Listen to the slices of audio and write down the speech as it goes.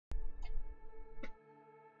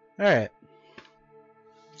Alright,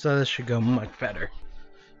 so this should go much better.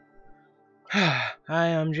 Hi,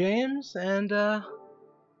 I'm James, and I'm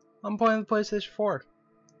playing the PlayStation 4.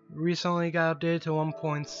 Recently got updated to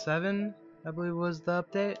 1.7, I believe was the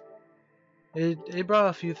update. It brought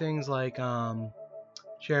a few things like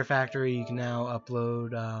Share Factory. You can now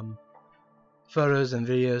upload photos and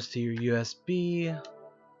videos to your USB.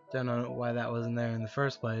 Don't know why that wasn't there in the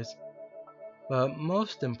first place. But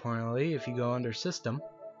most importantly, if you go under System,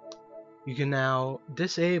 you can now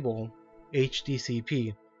disable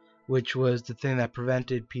HDCP, which was the thing that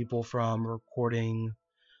prevented people from recording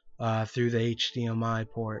through the HDMI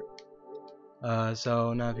port.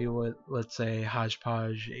 So now if you would, let's say,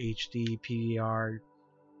 Hauppauge HD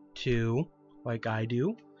PDR2, like I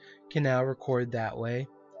do, can now record that way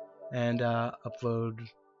and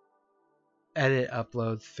edit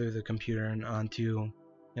upload through the computer and onto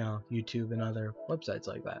YouTube and other websites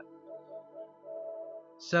like that.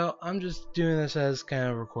 So I'm just doing this as kind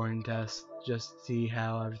of a recording test, just to see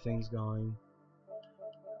how everything's going.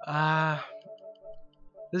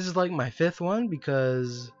 This is like my 5th one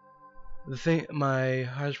because my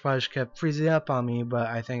Hauppauge kept freezing up on me, but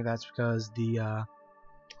I think that's because the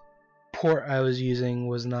port I was using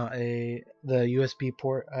was not the USB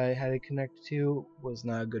port I had it connected to was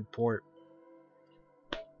not a good port.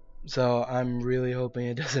 So I'm really hoping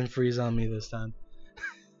it doesn't freeze on me this time.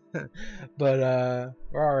 But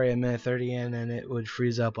we're already a minute 30 in, and it would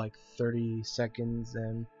freeze up like 30 seconds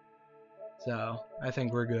in. So I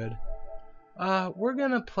think we're good. We're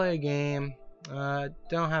gonna play a game.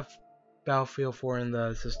 Don't have Battlefield 4 in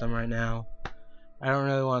the system right now. I don't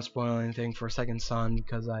really want to spoil anything for Second Son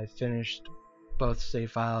because I finished both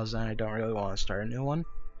save files and I don't really want to start a new one.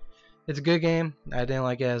 It's a good game. I didn't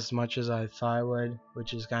like it as much as I thought I would,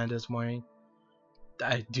 which is kind of disappointing.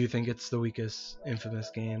 I do think it's the weakest Infamous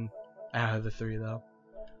game out of the 3 though.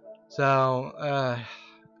 So,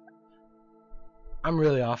 I'm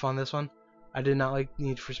really off on this one. I did not like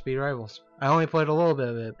Need for Speed Rivals. I only played a little bit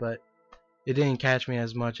of it, but it didn't catch me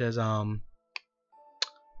as much as oh,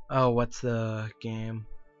 what's the game?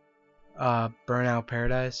 Burnout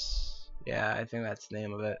Paradise. Yeah, I think that's the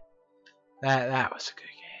name of it. That was a good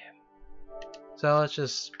game. So let's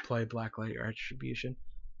just play Blacklight Retribution.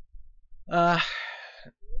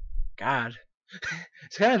 God,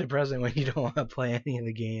 it's kind of depressing when you don't want to play any of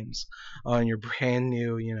the games on your brand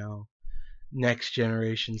new, next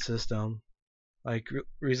generation system. Like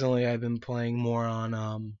recently, I've been playing more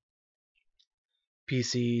on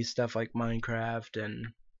PC stuff like Minecraft and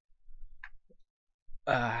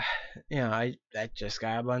I just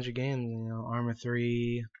got a bunch of games. Arma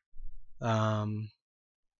 3. I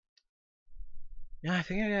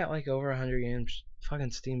think I got like over 100 games. Fucking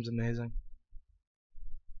Steam's amazing.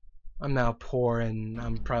 I'm now poor and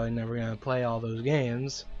I'm probably never gonna play all those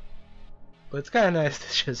games. But it's kind of nice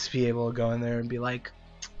to just be able to go in there and be like,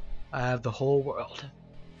 I have the whole world.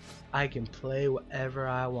 I can play whatever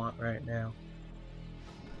I want right now.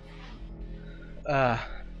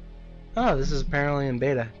 Oh, this is apparently in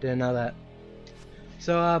beta. Didn't know that.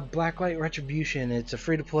 So, Blacklight Retribution. It's a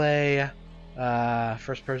free-to-play,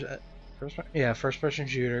 first-person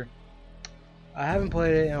shooter. I haven't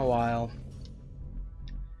played it in a while.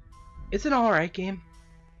 It's an alright game.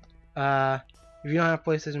 If you don't have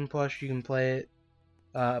PlayStation Plus, you can play it,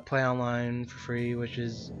 play online for free, which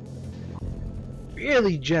is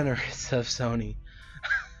really generous of Sony.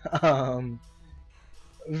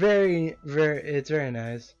 It's very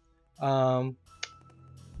nice.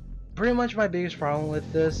 Pretty much my biggest problem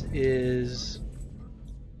with this is,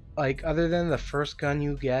 like, other than the first gun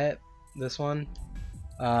you get, this one,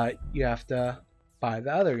 you have to buy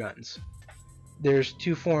the other guns. There's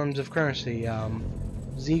 2 forms of currency,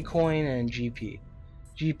 Z-Coin and GP.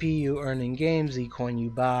 GP you earn in game, Z-Coin you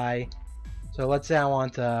buy. So let's say I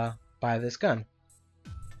want to buy this gun.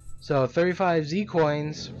 So 35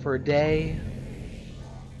 Z-Coins for a day,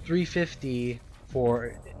 350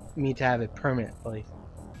 for me to have it permanently.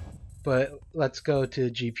 But let's go to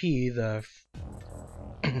GP,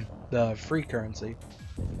 the free currency,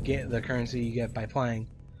 the currency you get by playing.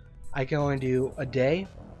 I can only do a day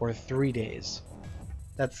or 3 days.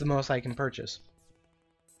 That's the most I can purchase.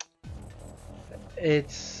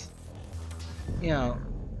 It's, so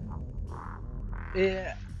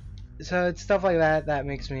it's stuff like that that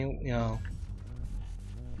makes me,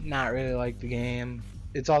 not really like the game.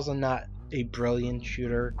 It's also not a brilliant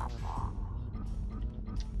shooter.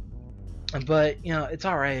 But, it's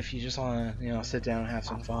alright if you just want to, sit down and have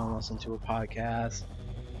some fun, listen to a podcast.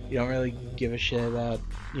 You don't really give a shit about,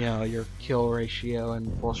 your kill ratio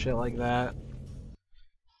and bullshit like that.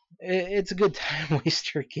 It's a good time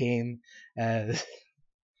waster game, as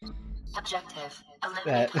Objective.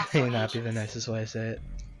 That Eliminate may hostile not be the agents. nicest way to say it.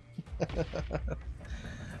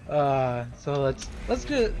 So let's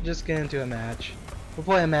just get into a match. We'll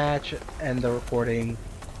play a match and the recording.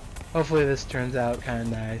 Hopefully this turns out kind of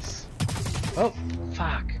nice. Oh,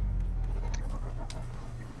 fuck.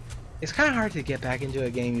 It's kind of hard to get back into a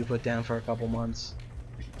game you put down for a couple months.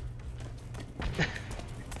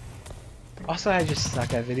 Also, I just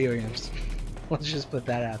suck at video games. Let's just put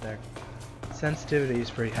that out there. Sensitivity is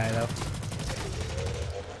pretty high though.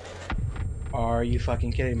 Are you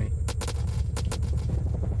fucking kidding me?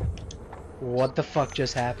 What the fuck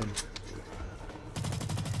just happened?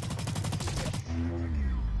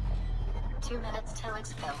 2 minutes till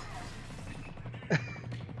expel.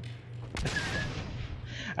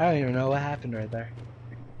 I don't even know what happened right there.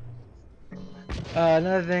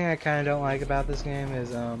 Another thing I kind of don't like about this game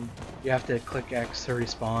is you have to click X to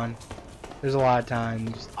respawn. There's a lot of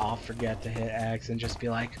times I'll forget to hit X and just be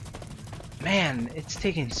like, man, it's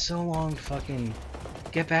taking so long to fucking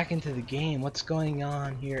get back into the game. What's going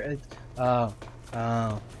on here? Oh,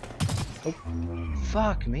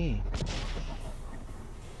 fuck me.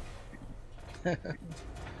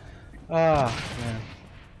 Oh man,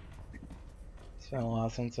 it's been a while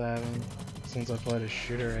since I played a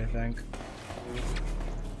shooter, I think.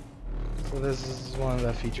 So this is one of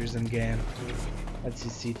the features in game. Lets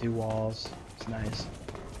you see through walls. It's nice.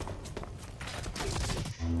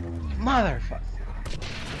 Motherfucker.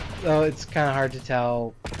 So it's kind of hard to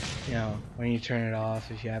tell, you know, when you turn it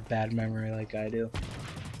off if you have bad memory like I do.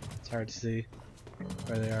 It's hard to see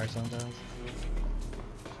where they are sometimes.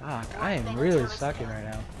 Fuck, I am really sucking right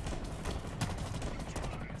now.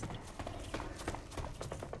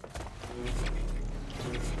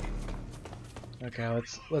 Okay,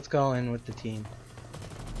 let's go in with the team.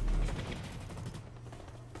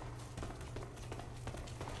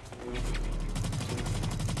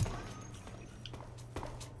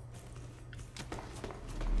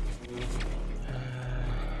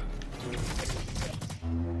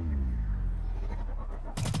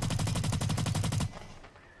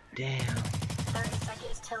 Damn. 30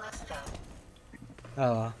 seconds till expel.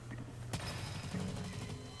 Oh well.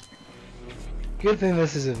 Good thing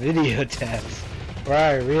this is a video test, where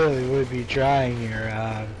I really would be trying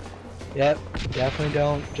here. Yep, definitely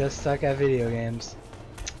don't just suck at video games.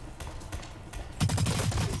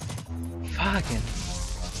 Fucking.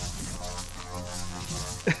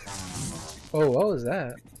 Oh, what was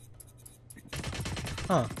that?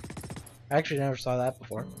 Huh. I actually never saw that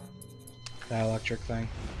before. That electric thing.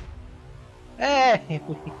 Hey,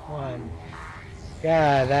 we won.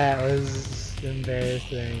 God, that was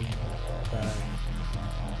embarrassing.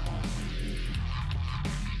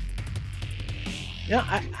 You know,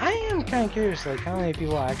 I am kind of curious, like, how many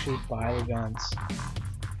people actually buy the guns.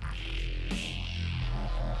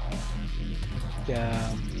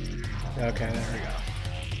 Yeah. Okay, there we go.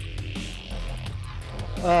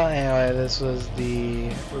 Well, anyway, this was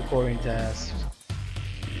the recording test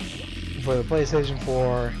for the PlayStation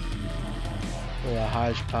 4 for the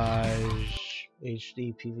Hauppauge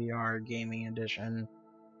HD PVR Gaming Edition.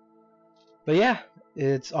 But yeah,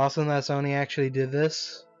 it's awesome that Sony actually did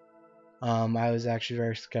this. I was actually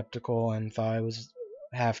very skeptical and thought I was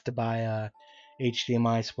have to buy a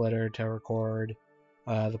HDMI splitter to record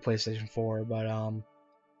the PlayStation 4, but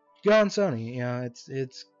good on Sony. You know, it's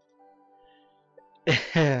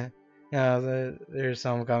you know, there's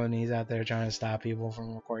some companies out there trying to stop people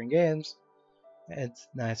from recording games. It's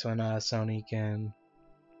nice when Sony can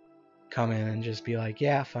come in and just be like,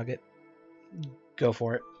 yeah, fuck it, go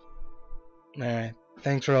for it. Alright,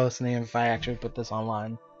 thanks for listening. If I actually put this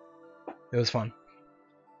online, it was fun.